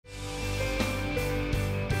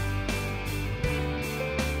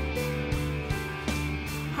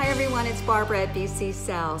everyone, it's Barbara at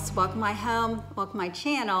BCsells. Welcome my home, welcome my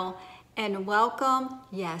channel, and welcome,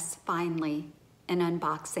 yes, finally, an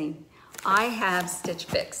unboxing. I have Stitch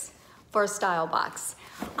Fix for a style box.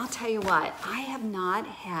 I'll tell you what, I have not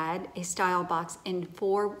had a style box in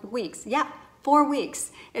 4 weeks. Yeah, 4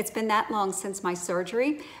 weeks. It's been that long since my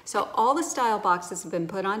surgery. So all the style boxes have been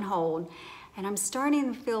put on hold, and I'm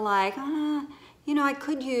starting to feel like, you know, I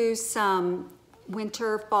could use some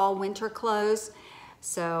fall winter clothes.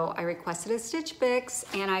 So I requested a Stitch Fix,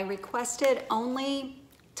 and I requested only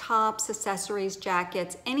tops, accessories,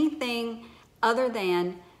 jackets, anything other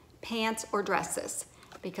than pants or dresses,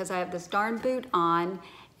 because I have this darn boot on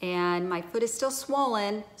and my foot is still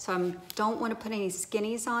swollen, so I don't want to put any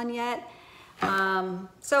skinnies on yet.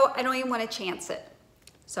 So I don't even want to chance it.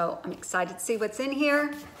 So I'm excited to see what's in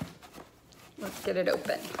here. Let's get it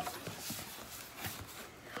open.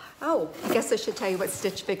 Oh, I guess I should tell you what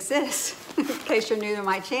Stitch Fix is, in case you're new to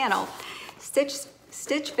my channel.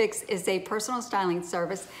 Stitch Fix is a personal styling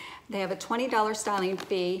service. They have a $20 styling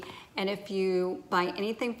fee, and if you buy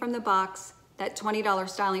anything from the box, that $20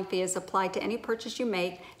 styling fee is applied to any purchase you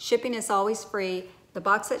make. Shipping is always free. The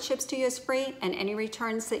box that ships to you is free, and any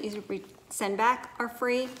returns that you send back are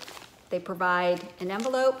free. They provide an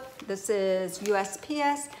envelope. This is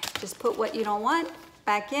USPS. Just put what you don't want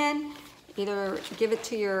back in. Either give it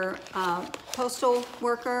to your postal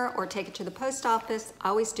worker or take it to the post office. I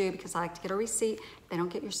always do, because I like to get a receipt. If they don't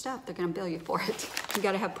get your stuff, they're gonna bill you for it. You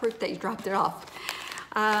gotta have proof that you dropped it off.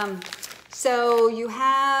 So you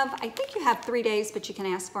have, I think you have 3 days, but you can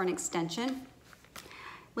ask for an extension.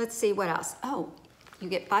 Let's see what else. Oh, you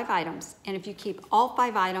get 5 items. And if you keep all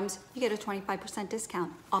 5 items, you get a 25%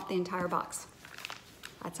 discount off the entire box.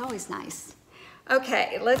 That's always nice.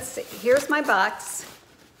 Okay, let's see. Here's my box.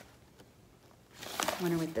 I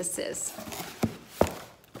wonder what this is.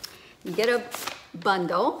 You get a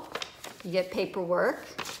bundle, you get paperwork.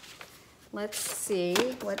 Let's see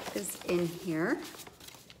what is in here.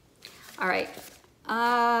 All right,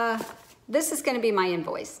 this is gonna be my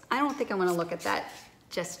invoice. I don't think I wanna look at that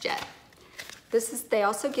just yet. They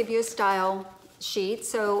also give you a style sheet.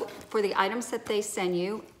 So for the items that they send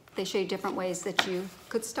you, they show you different ways that you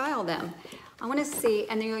could style them. I wanna see,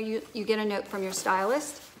 and then you get a note from your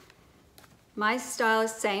stylist. My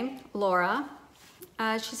stylist, same, Laura.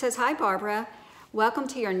 She says, "Hi, Barbara. Welcome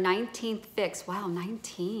to your 19th fix." Wow,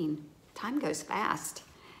 19. Time goes fast.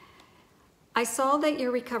 "I saw that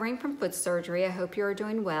you're recovering from foot surgery. I hope you're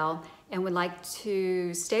doing well and would like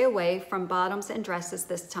to stay away from bottoms and dresses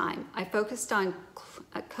this time. I focused on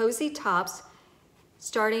cozy tops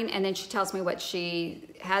starting," and then she tells me what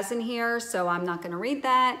she has in here, so I'm not gonna read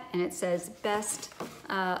that. And it says, "Best,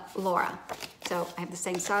 Laura." So I have the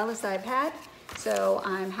same stylist that I've had, so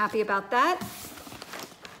I'm happy about that.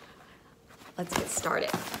 Let's get started.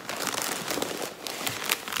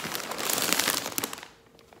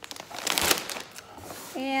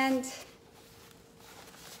 And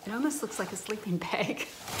it almost looks like a sleeping bag,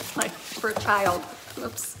 like for a child.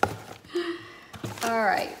 Oops. All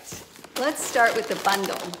right, let's start with the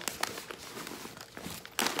bundle.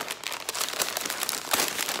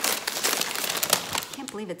 I can't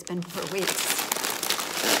believe it's been 4 weeks.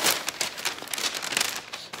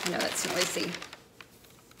 I know that's noisy.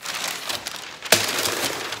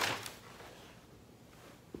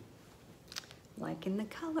 Liking the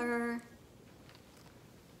color.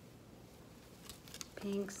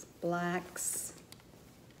 Pinks, blacks.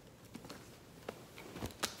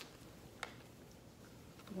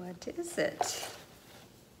 What is it?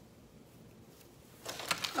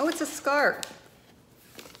 Oh, it's a scarf.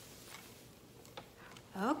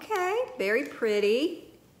 Okay, very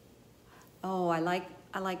pretty. Oh, I like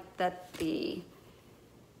that the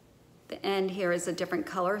end here is a different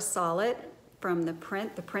color, solid, from the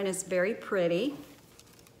print. The print is very pretty.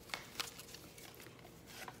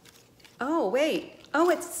 Oh, wait. Oh,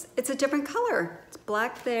 it's a different color. It's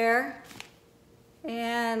black there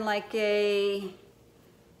and like a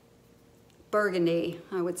burgundy,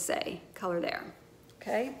 I would say, color there.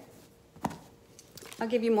 Okay. I'll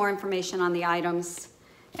give you more information on the items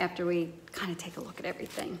after we kind of take a look at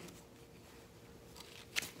everything.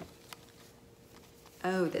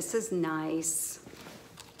 Oh, this is nice.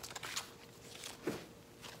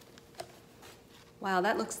 Wow,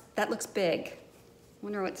 that looks big.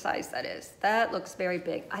 Wonder what size that is. That looks very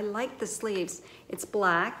big. I like the sleeves. It's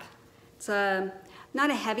black. It's not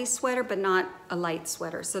a heavy sweater, but not a light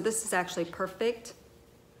sweater. So this is actually perfect.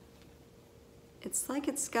 It's like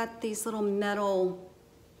it's got these little metal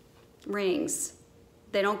rings.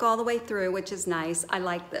 They don't go all the way through, which is nice. I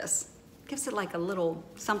like this. Gives it like a little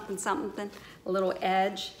something, a little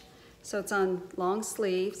edge. So it's on long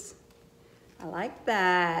sleeves. I like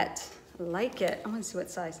that. I like it. I want to see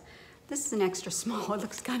what size. This is an extra small. It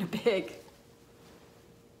looks kind of big.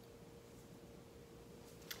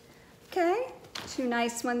 Okay, 2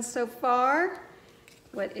 nice ones so far.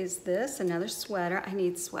 What is this? Another sweater. I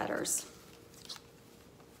need sweaters.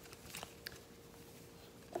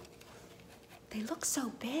 They look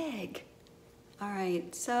so big. All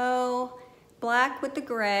right, so black with the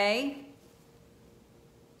gray.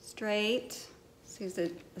 Straight. See, is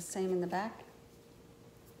it the same in the back?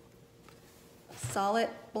 Solid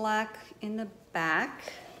black in the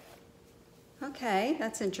back. Okay,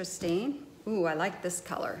 that's interesting. Ooh, I like this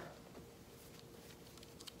color.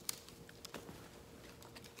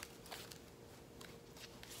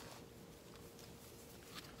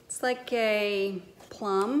 It's like a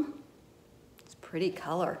plum. It's a pretty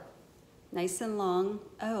color. Nice and long.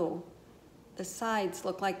 Oh, the sides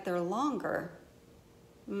look like they're longer.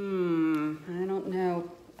 I don't know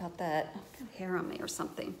about that. I've got hair on me or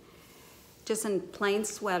something. Just in plain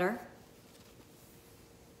sweater.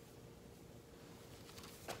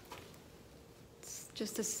 It's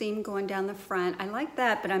just a seam going down the front. I like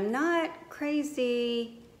that, but I'm not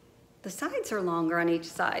crazy. The sides are longer on each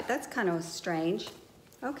side. That's kind of strange.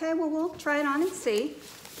 Okay, well, we'll try it on and see.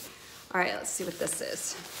 All right, let's see what this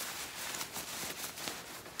is.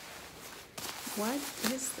 What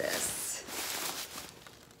is this?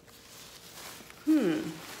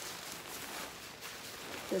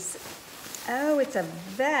 Oh, it's a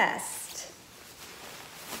vest.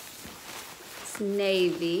 It's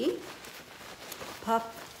navy, puff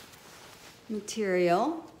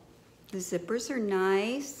material. The zippers are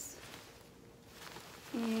nice.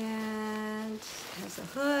 And it has a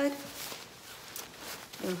hood.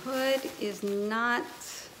 The hood is not,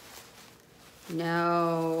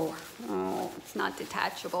 no, oh, it's not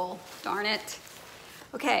detachable, darn it.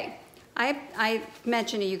 Okay. I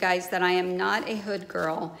mentioned to you guys that I am not a hood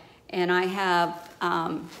girl, and I have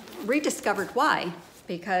rediscovered why,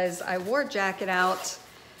 because I wore a jacket out,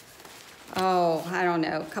 oh, I don't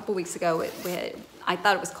know, a couple weeks ago. I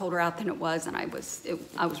thought it was colder out than it was, and I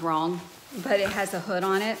was wrong, but it has a hood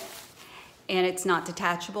on it, and it's not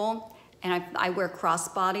detachable, and I wear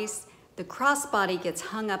crossbodies. The crossbody gets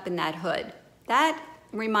hung up in that hood. That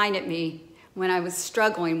reminded me when I was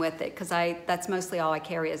struggling with it, because that's mostly all I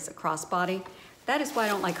carry is a crossbody. That is why I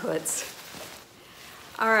don't like hoods.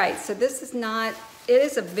 All right, so this is not, it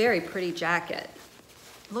is a very pretty jacket.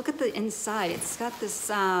 Look at the inside. It's got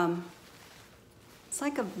this, it's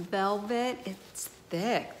like a velvet. It's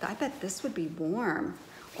thick. I bet this would be warm.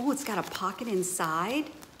 Oh, it's got a pocket inside.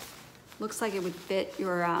 Looks like it would fit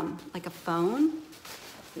your, like a phone,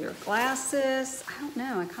 your glasses. I don't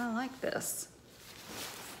know, I kind of like this.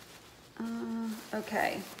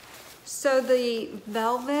 Okay, so the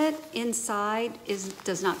velvet inside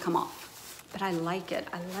does not come off, but I like it.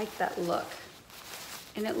 I like that look.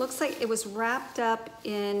 And it looks like it was wrapped up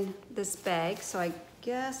in this bag, so I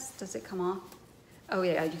guess, does it come off? Oh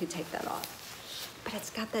yeah, you can take that off. But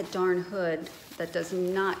it's got that darn hood that does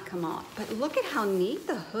not come off. But look at how neat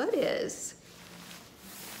the hood is.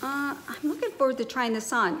 I'm looking forward to trying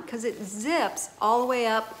this on because it zips all the way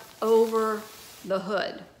up over the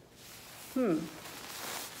hood. Okay,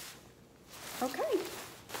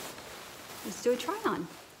 let's do a try on.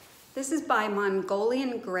 This is by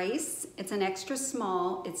Mongolian Grace. It's an extra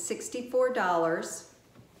small. It's $64.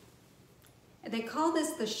 And they call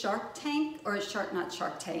this the Shark Tank, or not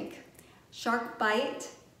Shark Tank, Sharkbite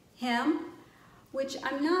hem, which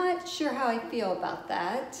I'm not sure how I feel about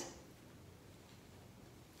that.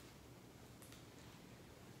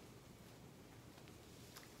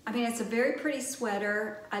 I mean, it's a very pretty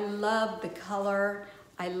sweater. I love the color.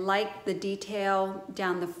 I like the detail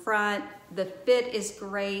down the front. The fit is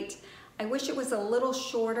great. I wish it was a little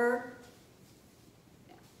shorter.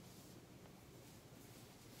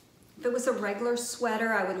 If it was a regular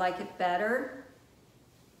sweater, I would like it better.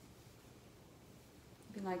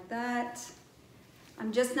 Maybe like that.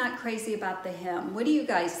 I'm just not crazy about the hem. What do you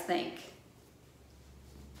guys think?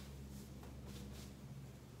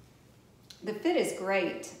 The fit is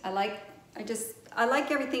great. I like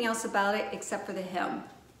everything else about it except for the hem.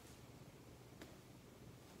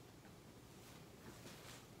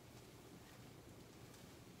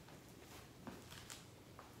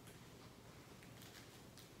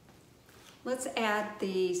 Let's add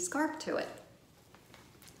the scarf to it.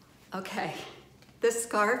 Okay, this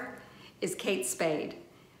scarf is Kate Spade,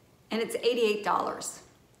 and it's $88.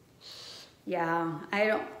 Yeah,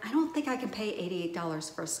 I don't think I can pay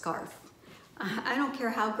 $88 for a scarf. I don't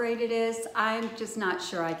care how great it is. I'm just not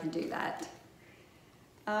sure I can do that.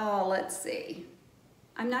 Oh, let's see.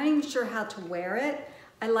 I'm not even sure how to wear it.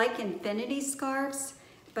 I like infinity scarves,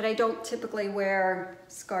 but I don't typically wear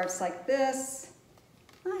scarves like this.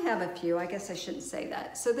 I have a few, I guess I shouldn't say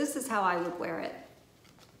that. So this is how I would wear it.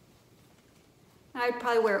 I'd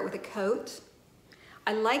probably wear it with a coat.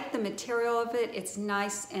 I like the material of it. It's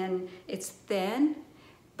nice and it's thin,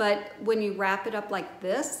 but when you wrap it up like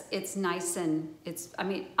this, it's nice and I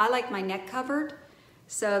mean, I like my neck covered.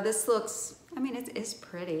 So this looks, I mean, it is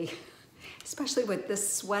pretty, especially with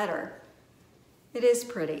this sweater. It is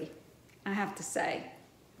pretty, I have to say.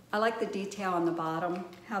 I like the detail on the bottom,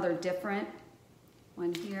 how they're different.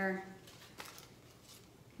 One here,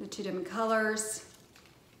 the two different colors.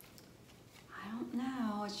 I don't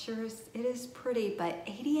know, it sure is, it is pretty, but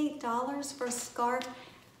 $88 for a scarf?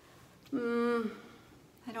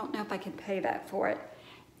 I don't know if I can pay that for it.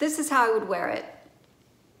 This is how I would wear it.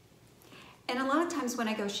 And a lot of times when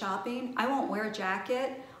I go shopping, I won't wear a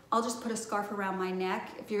jacket. I'll just put a scarf around my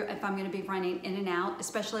neck if I'm gonna be running in and out,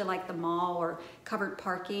 especially like the mall or covered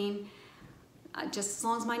parking. Just as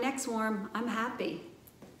long as my neck's warm, I'm happy.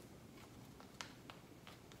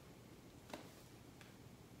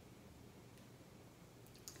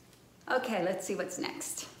 Okay, let's see what's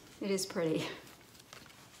next. It is pretty.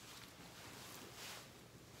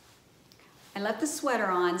 I left the sweater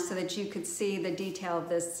on so that you could see the detail of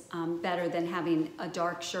this better than having a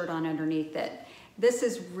dark shirt on underneath it. This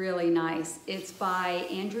is really nice. It's by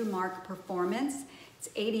Marc Performance. It's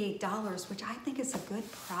 $88, which I think is a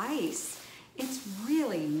good price. It's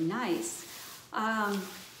really nice. Let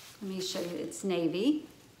me show you, it's navy.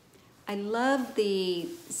 I love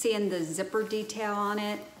seeing the zipper detail on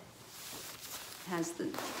it. It has the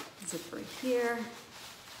zipper here,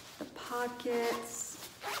 the pockets.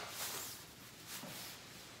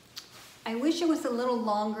 I wish it was a little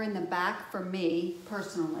longer in the back for me,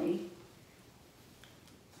 personally.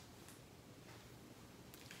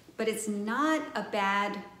 But it's not a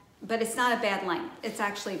bad length.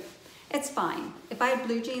 It's fine. If I had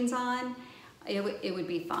blue jeans on, it would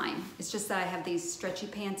be fine. It's just that I have these stretchy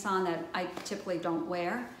pants on that I typically don't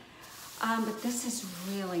wear. But this is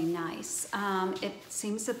really nice. It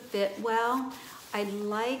seems to fit well. I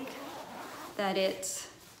like that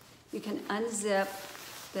you can unzip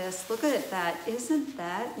this. Look at that. Isn't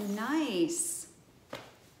that nice?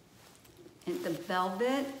 And the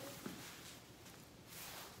velvet.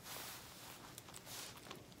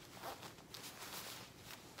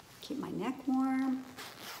 Keep my neck warm.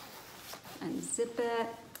 Unzip it.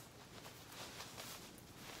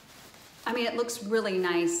 I mean, it looks really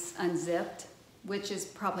nice unzipped, which is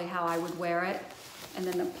probably how I would wear it. And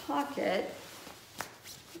then the pocket,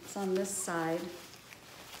 it's on this side.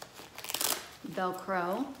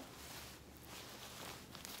 Velcro,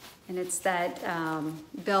 and it's that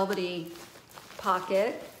velvety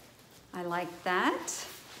pocket. I like that.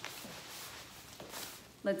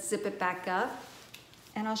 Let's zip it back up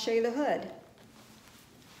and I'll show you the hood.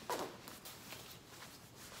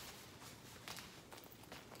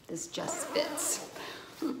 This just fits.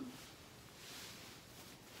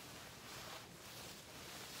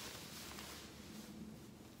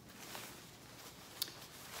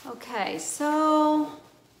 Okay, so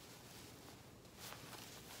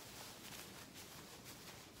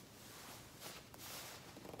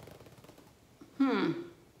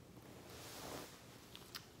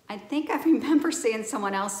I think I remember seeing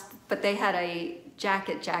someone else, but they had a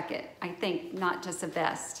jacket, I think, not just a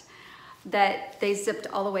vest, that they zipped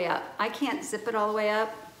all the way up. I can't zip it all the way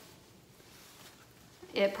up.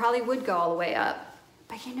 It probably would go all the way up.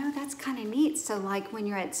 But you know, that's kind of neat. So like when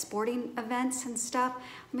you're at sporting events and stuff,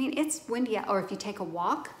 I mean, it's windy, or if you take a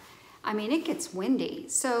walk, I mean, it gets windy.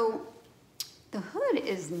 So the hood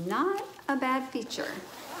is not a bad feature.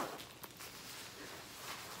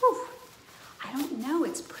 Whew. I don't know,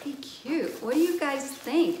 it's pretty cute. What do you guys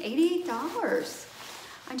think? $88.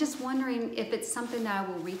 I'm just wondering if it's something that I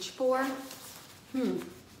will reach for.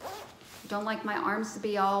 Don't like my arms to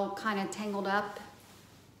be all kind of tangled up.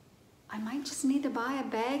 I might just need to buy a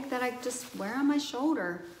bag that I just wear on my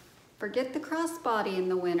shoulder. Forget the crossbody in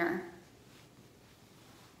the winter.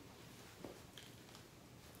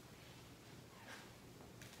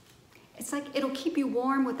 It's like it'll keep you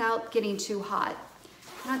warm without getting too hot.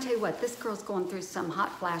 And I'll tell you what, this girl's going through some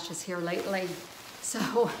hot flashes here lately.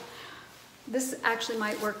 So this actually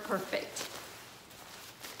might work perfect.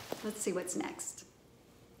 Let's see what's next.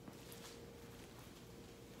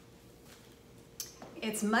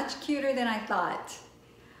 It's much cuter than I thought.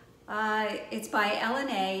 It's by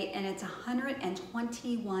L&A and it's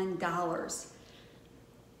 $121.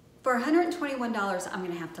 For $121, I'm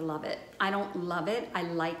gonna have to love it. I don't love it, I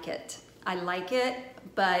like it. I like it,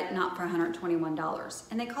 but not for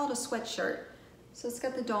 $121. And they call it a sweatshirt. So it's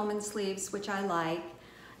got the dolman sleeves, which I like.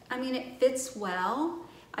 I mean, it fits well.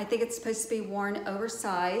 I think it's supposed to be worn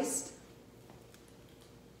oversized.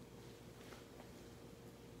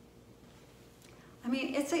 I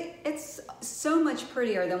mean, it's so much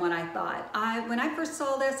prettier than what I thought. When I first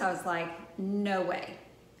saw this, I was like, no way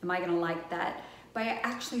am I gonna like that. But I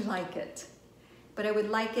actually like it. But I would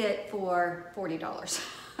like it for $40,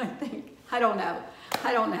 I think. I don't know.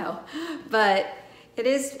 But it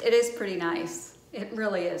is pretty nice. It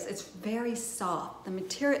really is. It's very soft. The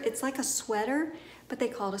material, it's like a sweater, but they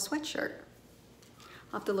call it a sweatshirt.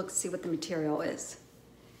 I'll have to look to see what the material is.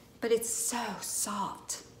 But it's so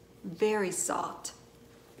soft, very soft.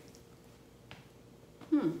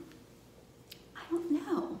 I don't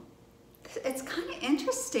know. It's kind of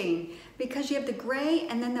interesting because you have the gray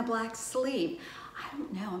and then the black sleeve. I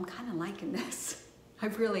don't know, I'm kind of liking this. I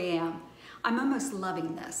really am. I'm almost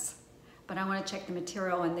loving this, but I want to check the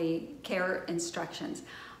material and the care instructions.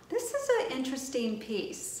 This is an interesting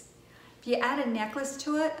piece. If you add a necklace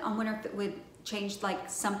to it, I wonder if it would change like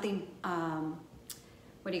something,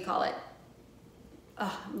 what do you call it?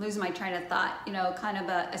 Oh, I'm losing my train of thought. You know, kind of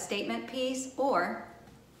a statement piece, or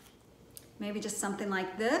maybe just something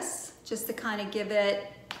like this, just to kind of give it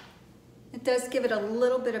does give it a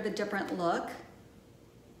little bit of a different look.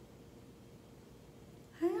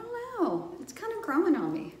 I don't know, it's kind of growing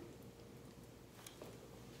on me.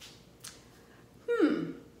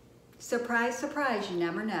 Surprise, surprise, you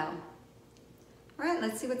never know. All right,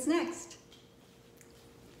 let's see what's next.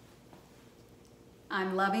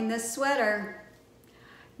 I'm loving this sweater.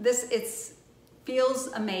 It feels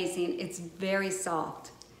amazing. It's very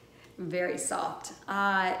soft, very soft.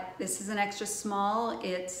 This is an extra small.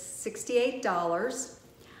 It's $68.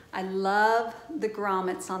 I love the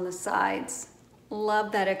grommets on the sides.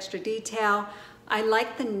 Love that extra detail. I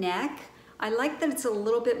like the neck. I like that it's a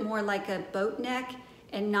little bit more like a boat neck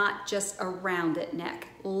and not just a rounded neck.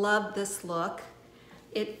 Love this look.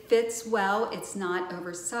 It fits well. It's not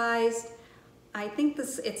oversized. I think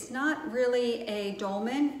it's not really a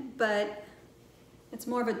dolman, but it's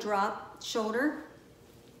more of a drop shoulder.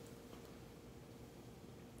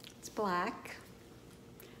 It's black,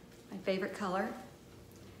 my favorite color,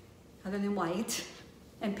 other than white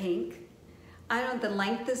and pink. I don't know, the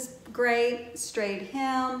length is great, straight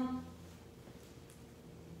hem.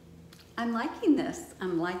 I'm liking this.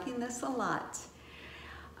 I'm liking this a lot.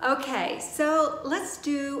 Okay, so let's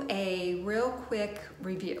do a real quick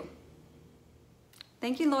review.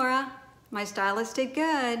 Thank you, Laura. My stylist did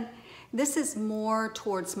good. This is more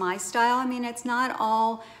towards my style. I mean, it's not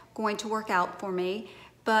all going to work out for me,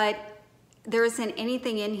 but there isn't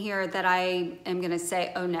anything in here that I am gonna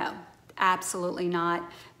say, oh no, absolutely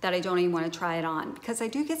not, that I don't even wanna try it on, because I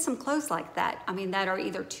do get some clothes like that. I mean, that are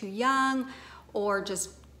either too young or just,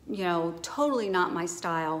 you know, totally not my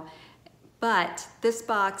style. But this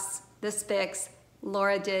box, this fix,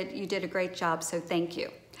 Laura you did a great job, so thank you.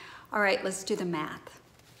 All right, let's do the math.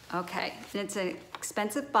 Okay, and it's an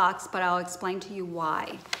expensive box, but I'll explain to you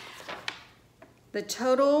why. The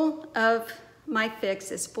total of my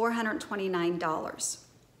fix is $429.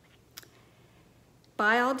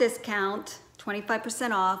 Buy all discount,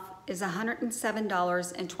 25% off, is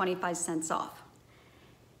 $107.25 off.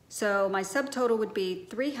 So my subtotal would be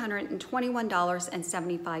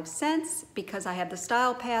 $321.75. Because I have the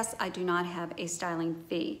style pass, I do not have a styling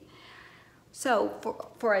fee. So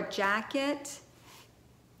for a jacket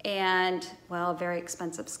and, well, a very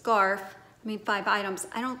expensive scarf, I mean, 5 items,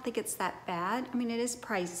 I don't think it's that bad. I mean, it is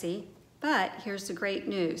pricey, but here's the great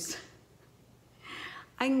news.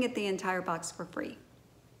 I can get the entire box for free.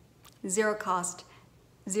 Zero cost,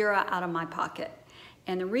 zero out of my pocket.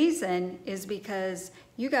 And the reason is because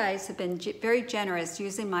you guys have been very generous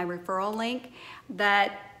using my referral link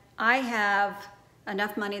that I have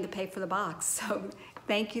enough money to pay for the box. So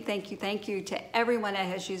thank you, thank you, thank you to everyone that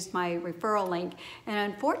has used my referral link.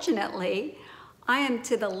 And unfortunately, I am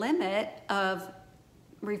to the limit of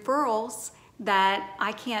referrals that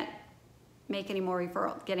I can't make any more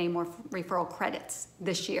get any more referral credits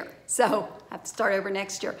this year. So I have to start over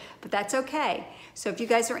next year, but that's okay. So if you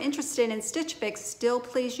guys are interested in Stitch Fix, still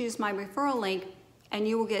please use my referral link and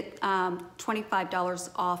you will get $25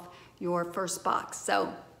 off your first box.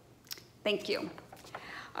 So thank you.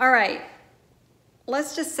 All right,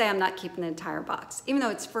 let's just say I'm not keeping the entire box. Even though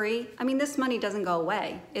it's free, I mean, this money doesn't go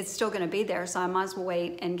away. It's still gonna be there, so I might as well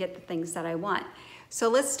wait and get the things that I want. So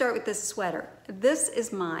let's start with this sweater. This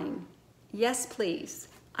is mine. Yes, please.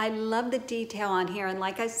 I love the detail on here, and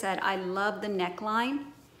like I said, I love the neckline.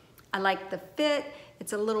 I like the fit.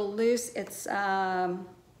 It's a little loose. It's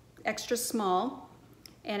extra small.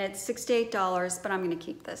 and it's $68, but I'm gonna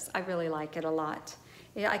keep this. I really like it a lot.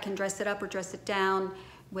 I can dress it up or dress it down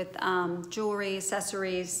with jewelry,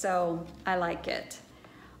 accessories, so I like it.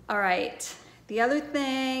 All right, the other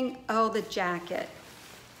thing, oh, the jacket.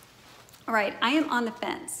 All right, I am on the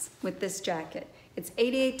fence with this jacket. It's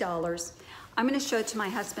 $88. I'm gonna show it to my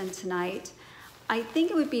husband tonight. I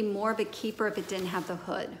think it would be more of a keeper if it didn't have the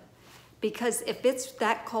hood, because if it's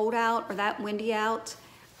that cold out or that windy out,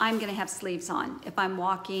 I'm gonna have sleeves on if I'm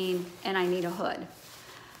walking and I need a hood.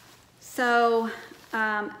 So,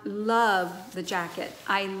 love the jacket.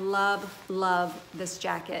 I love this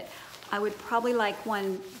jacket. I would probably like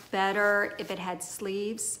one better if it had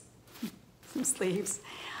sleeves, some sleeves.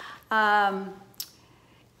 I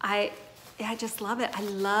just love it. I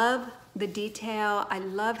love the detail. I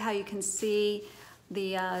love how you can see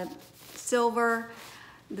the silver,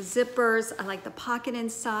 the zippers. I like the pocket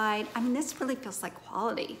inside. I mean, this really feels like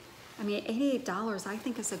quality. I mean, $88 I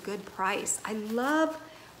think is a good price. I love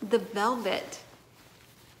the velvet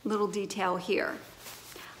little detail here.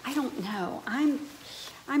 I don't know.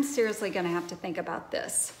 I'm seriously gonna have to think about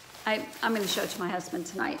this. I'm gonna show it to my husband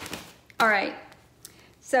tonight. All right,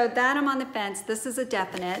 so that I'm on the fence. This is a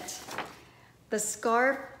definite. The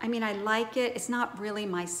scarf, I mean, I like it. It's not really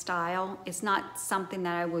my style. It's not something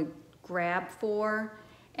that I would grab for.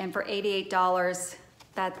 And for $88,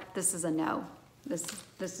 this is a no. This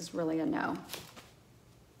is really a no.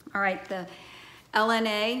 All right, the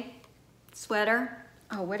LNA sweater.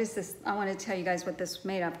 Oh, what is this? I want to tell you guys what this is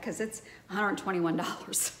made of because it's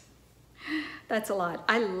 $121. That's a lot.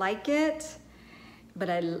 I like it, but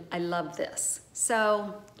I love this.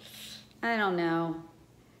 So, I don't know.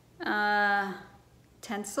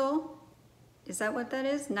 Tencel, is that what that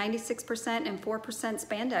is? 96% and 4%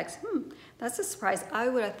 spandex. That's a surprise. I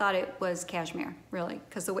would have thought it was cashmere, really,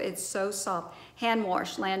 because it's so soft. Hand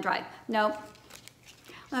wash, land dry. Nope.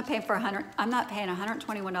 I'm not paying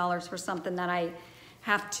 $121 for something that I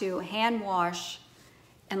have to hand wash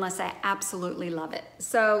unless I absolutely love it.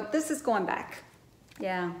 So this is going back.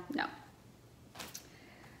 Yeah, no.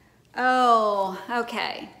 Oh,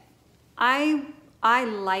 okay. I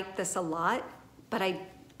like this a lot, but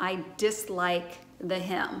I dislike the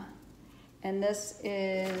hem. And this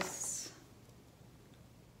is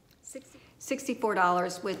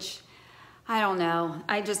 $64, which I don't know.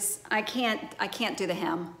 I can't do the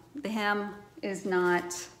hem. The hem is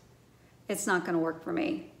not, it's not gonna work for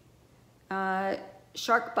me.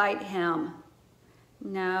 Sharkbite hem,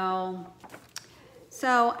 no.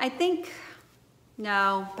 So I think,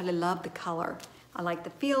 no, but I love the color. I like the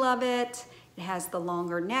feel of it. It has the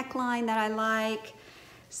longer neckline that I like.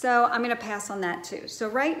 So I'm gonna pass on that too. So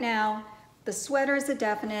right now, the sweater is a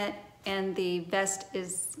definite and the vest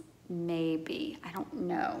is maybe, I don't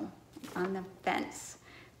know, on the fence.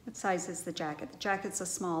 What size is the jacket? The jacket's a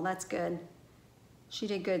small, that's good. She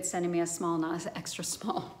did good sending me a small, not an extra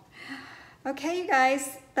small. Okay, you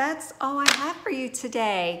guys, that's all I have for you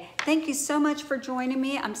today. Thank you so much for joining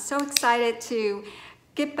me. I'm so excited to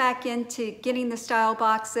get back into getting the style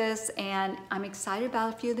boxes, and I'm excited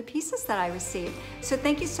about a few of the pieces that I received. So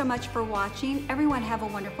thank you so much for watching. Everyone have a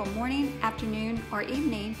wonderful morning, afternoon, or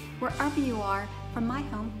evening, wherever you are, from my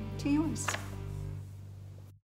home to yours.